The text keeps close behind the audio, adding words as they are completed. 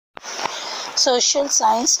Social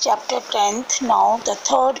Science Chapter 10th. Now the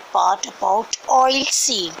third part about oil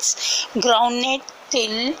seeds. Groundnut,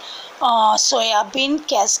 till, soybean,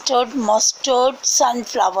 custard, mustard,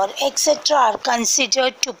 sunflower, etc. are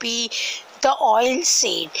considered to be the oil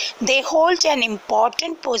seed. They hold an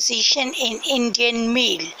important position in Indian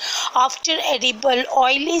meal. After edible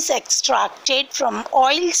oil is extracted from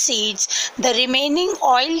oil seeds, the remaining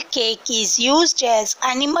oil cake is used as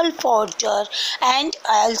animal fodder and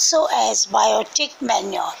also as biotic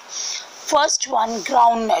manure. First one,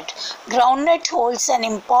 groundnut. Groundnut holds an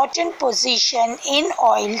important position in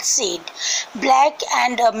oil seed. Black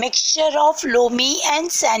and a mixture of loamy and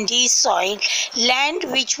sandy soil, land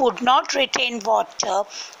which would not retain water,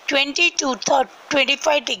 20 to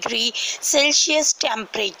 25 degree Celsius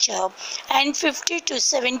temperature and 50 to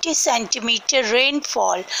 70 centimeter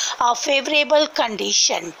rainfall are favorable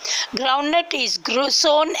condition. Groundnut is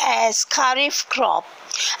sown as kharif crop,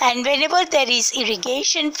 and whenever there is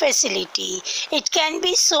irrigation facility, it can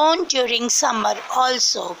be sown during summer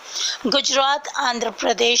also. Gujarat, Andhra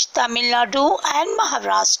Pradesh, Tamil Nadu and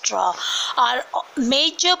Maharashtra are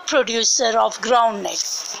major producer of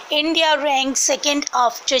groundnut. India ranks second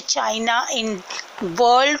after China in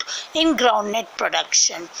world in groundnut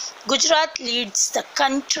production. Gujarat leads the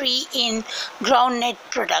country in groundnut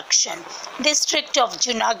production. District of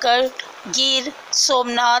Junagadh, Gir,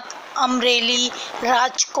 Somnath, Amreli,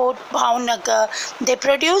 Rajkot, Bhavnagar, they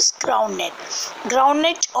produce groundnut.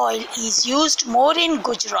 Groundnut oil is used more in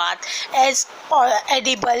Gujarat as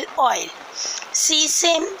edible oil.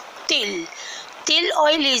 Sesame, till. Till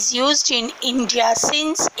oil is used in India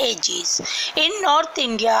since ages. In North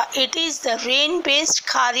India, it is the rain-based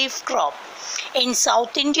kharif crop. In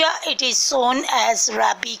South India, it is sown as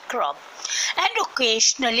rabi crop and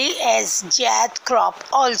occasionally as jad crop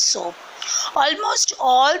also. Almost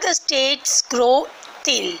all the states grow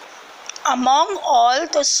till. Among all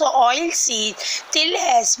the oil seeds, till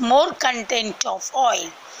has more content of oil.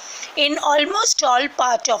 In almost all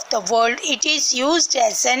parts of the world, it is used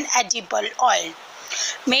as an edible oil.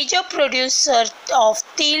 Major producers of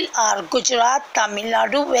till are Gujarat, Tamil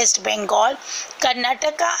Nadu, West Bengal,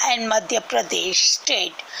 Karnataka and Madhya Pradesh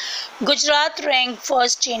state. Gujarat ranked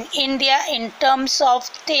first in India in terms of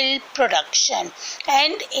till production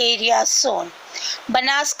and area sown.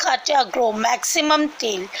 Banaskantha grow maximum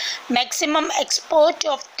till. Maximum export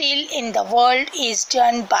of till in the world is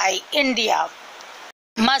done by India.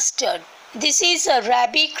 Mustard. This is a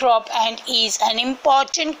rabi crop and is an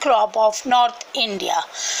important crop of North India.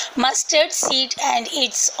 Mustard seed and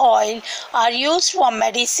its oil are used for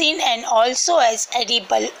medicine and also as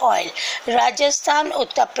edible oil. Rajasthan,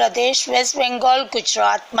 Uttar Pradesh, West Bengal,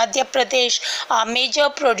 Gujarat, Madhya Pradesh are major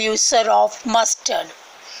producer of mustard.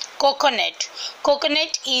 Coconut.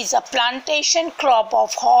 Coconut is a plantation crop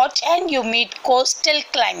of hot and humid coastal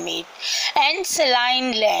climate and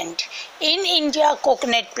saline land. In India,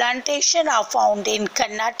 coconut plantations are found in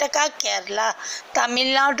Karnataka, Kerala,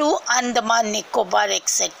 Tamil Nadu, Andaman, Nicobar,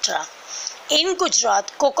 etc. In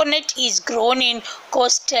Gujarat, coconut is grown in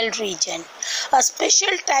coastal region. A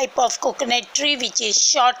special type of coconut tree which is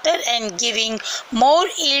shorter and giving more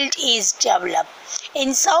yield is developed.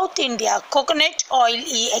 In South India, coconut oil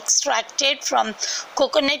is extracted from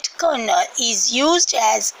coconut kernel is used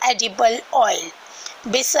as edible oil.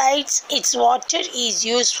 Besides, its water is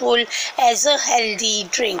useful as a healthy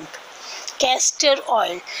drink. Castor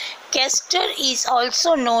oil. Castor is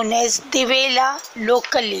also known as divela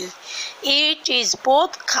locally. It is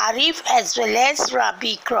both kharif as well as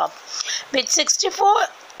rabi crop. With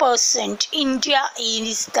 64%, India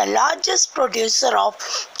is the largest producer of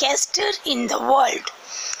castor in the world.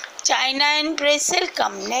 China and Brazil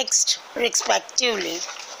come next, respectively.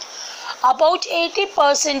 About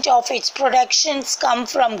 80% of its productions come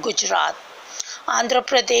from Gujarat, Andhra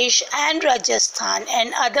Pradesh and Rajasthan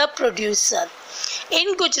and other producers.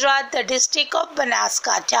 In Gujarat, the district of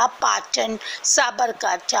Banaskantha, Patan,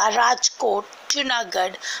 Sabarkantha, Rajkot,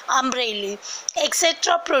 Junagadh, Amreli,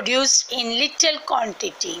 etc. produced in little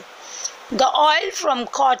quantity. The oil from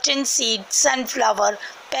cotton seed, sunflower,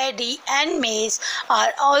 paddy and maize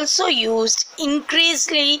are also used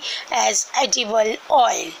increasingly as edible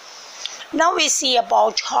oil. Now we see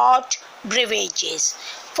about hot beverages.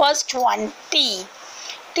 First one, tea.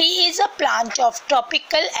 Tea is a plant of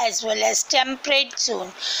tropical as well as temperate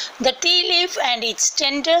zone. The tea leaf and its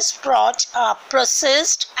tender sprout are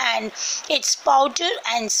processed and its powder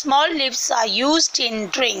and small leaves are used in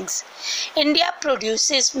drinks. India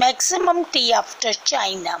produces maximum tea after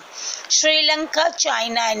China. Sri Lanka,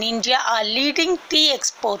 China and India are leading tea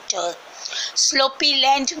exporters. Slopy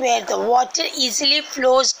land where the water easily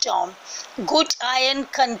flows down. Good iron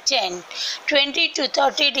content. 20 to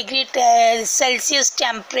 30 degrees Celsius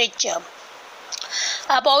temperature.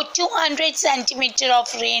 About 200 centimeters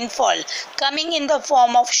of rainfall coming in the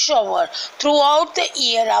form of shower throughout the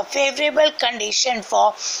year are favorable conditions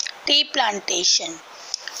for tea plantation.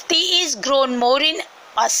 Tea is grown more in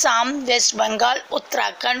Assam, West Bengal,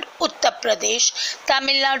 Uttarakhand, Uttar Pradesh,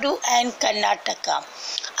 Tamil Nadu and Karnataka.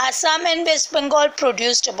 Assam and West Bengal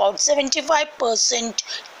produced about 75%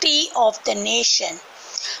 tea of the nation.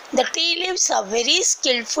 The tea leaves are very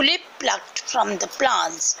skillfully plucked from the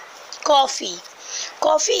plants. Coffee.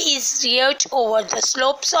 Coffee is reared over the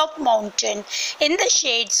slopes of mountain in the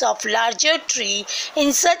shades of larger tree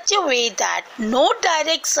in such a way that no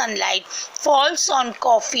direct sunlight falls on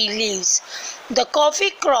coffee leaves. The coffee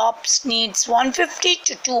crops needs 150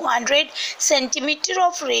 to 200 centimeters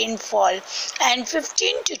of rainfall and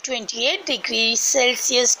 15 to 28 degrees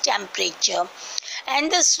Celsius temperature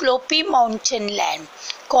and the slopy mountain land.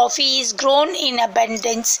 Coffee is grown in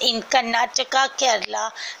abundance in Karnataka,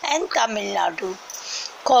 Kerala and Tamil Nadu.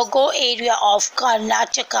 Kogo area of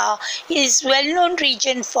Karnataka is well-known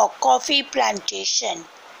region for coffee plantation.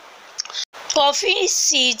 Coffee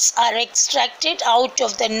seeds are extracted out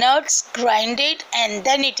of the nuts, grinded and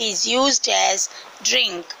then it is used as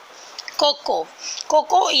drink. Cocoa.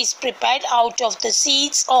 Cocoa is prepared out of the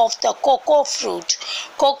seeds of the cocoa fruit.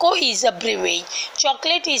 Cocoa is a beverage.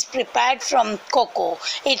 Chocolate is prepared from cocoa.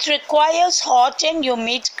 It requires hot and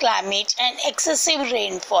humid climate and excessive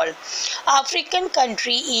rainfall. African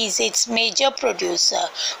country is its major producer.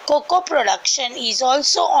 Cocoa production is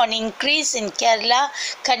also on increase in Kerala,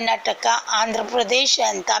 Karnataka, Andhra Pradesh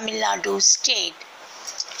and Tamil Nadu state.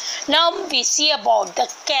 Now we see about the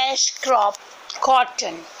cash crop,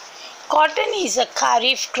 cotton. Cotton is a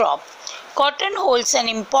kharif crop. Cotton holds an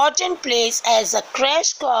important place as a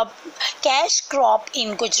cash crop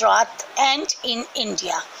in Gujarat and in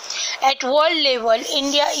India. At world level,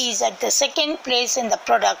 India is at the second place in the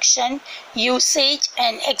production, usage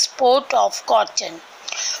and export of cotton.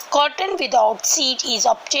 Cotton without seed is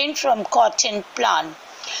obtained from cotton plant.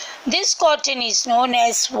 This cotton is known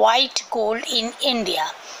as white gold in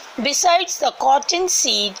India. Besides the cotton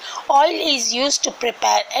seed, oil is used to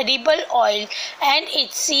prepare edible oil and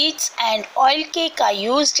its seeds and oil cake are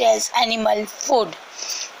used as animal food.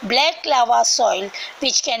 Black lava soil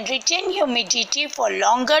which can retain humidity for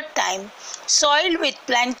longer time, soil with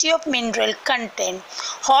plenty of mineral content,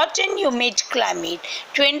 hot and humid climate,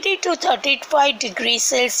 20 to 35 degrees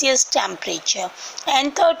Celsius temperature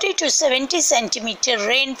and 30 to 70 centimeter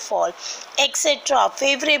rainfall, etc.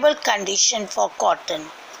 favorable condition for cotton.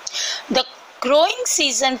 The growing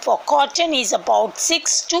season for cotton is about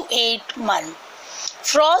 6 to 8 months.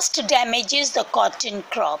 Frost damages the cotton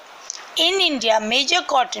crop. In India, major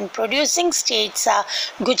cotton producing states are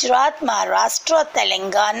Gujarat, Maharashtra,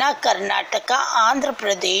 Telangana, Karnataka, Andhra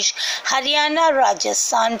Pradesh, Haryana,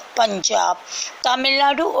 Rajasthan, Punjab, Tamil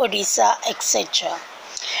Nadu, Odisha, etc.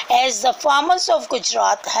 As the farmers of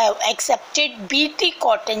Gujarat have accepted BT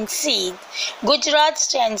cotton seed, Gujarat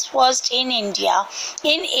stands first in India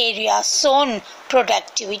in area sown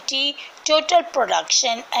productivity, total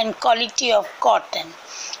production and quality of cotton.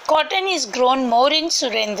 Cotton is grown more in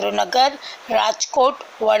Surendranagar, Rajkot,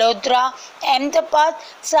 Vadodara, Ahmedabad,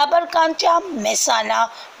 Sabarkantha, Mehsana,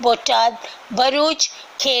 Botad, Bharuch,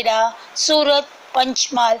 Kheda, Surat,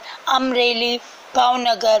 Panchmal, Amreli,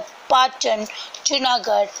 Bhavnagar, Patan,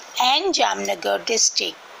 Junagadh and Jamnagar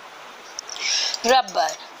district. Rubber.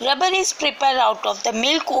 Rubber is prepared out of the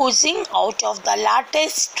milk oozing out of the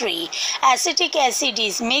latex tree. Acetic acid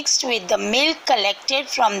is mixed with the milk collected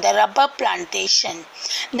from the rubber plantation.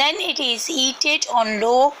 Then it is heated on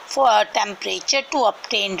low temperature to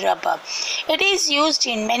obtain rubber. It is used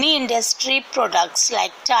in many industry products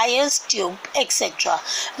like tires, tube, etc.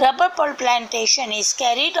 Rubber plantation is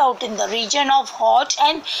carried out in the region of hot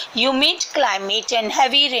and humid climate and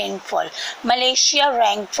heavy rainfall. Malaysia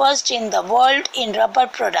ranked first in the world in rubber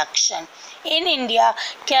production. In India,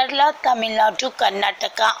 Kerala, Tamil Nadu,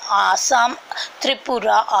 Karnataka, Assam,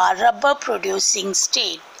 Tripura are rubber producing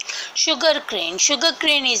states. Sugarcane.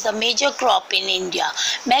 Sugarcane is the major crop in India.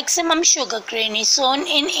 Maximum sugarcane is sown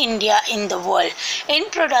in India in the world. In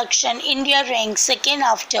production, India ranks second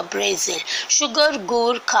after Brazil. Sugar,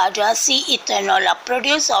 gur, khada, ethanol are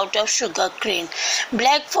produced out of sugarcane.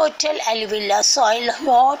 Black fertile alluvial soil,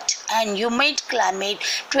 hot and humid climate,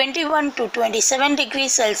 21 to 27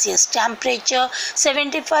 degrees Celsius temperature,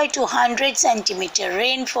 75 to 100 centimeter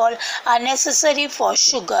rainfall are necessary for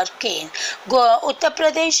sugarcane. Uttar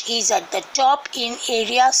Pradesh is is at the top in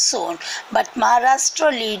area sown, but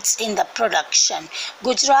Maharashtra leads in the production.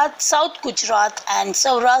 Gujarat, South Gujarat and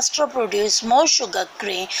Saurashtra produce more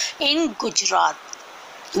sugarcane in Gujarat.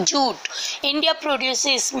 Jute. India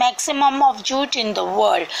produces maximum of jute in the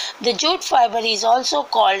world. The jute fiber is also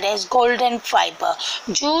called as golden fiber.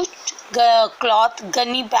 Jute cloth,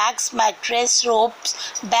 gunny bags, mattress, ropes,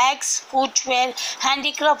 bags, footwear,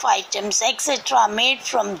 handicraft items, etc. made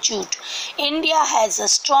from jute. India has a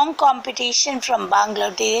strong competition from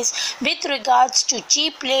Bangladesh with regards to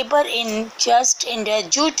cheap labor in the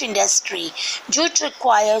jute industry. Jute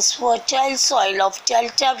requires fertile soil of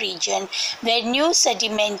delta region where new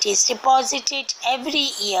sediment is deposited every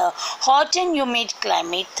year, hot and humid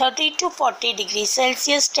climate, 30 to 40 degrees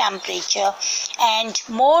Celsius temperature and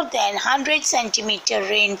more than 100 centimeter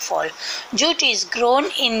rainfall. Jute is grown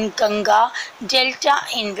in Ganga Delta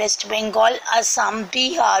in West Bengal, Assam,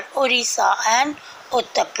 Bihar, Orissa and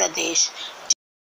Uttar Pradesh.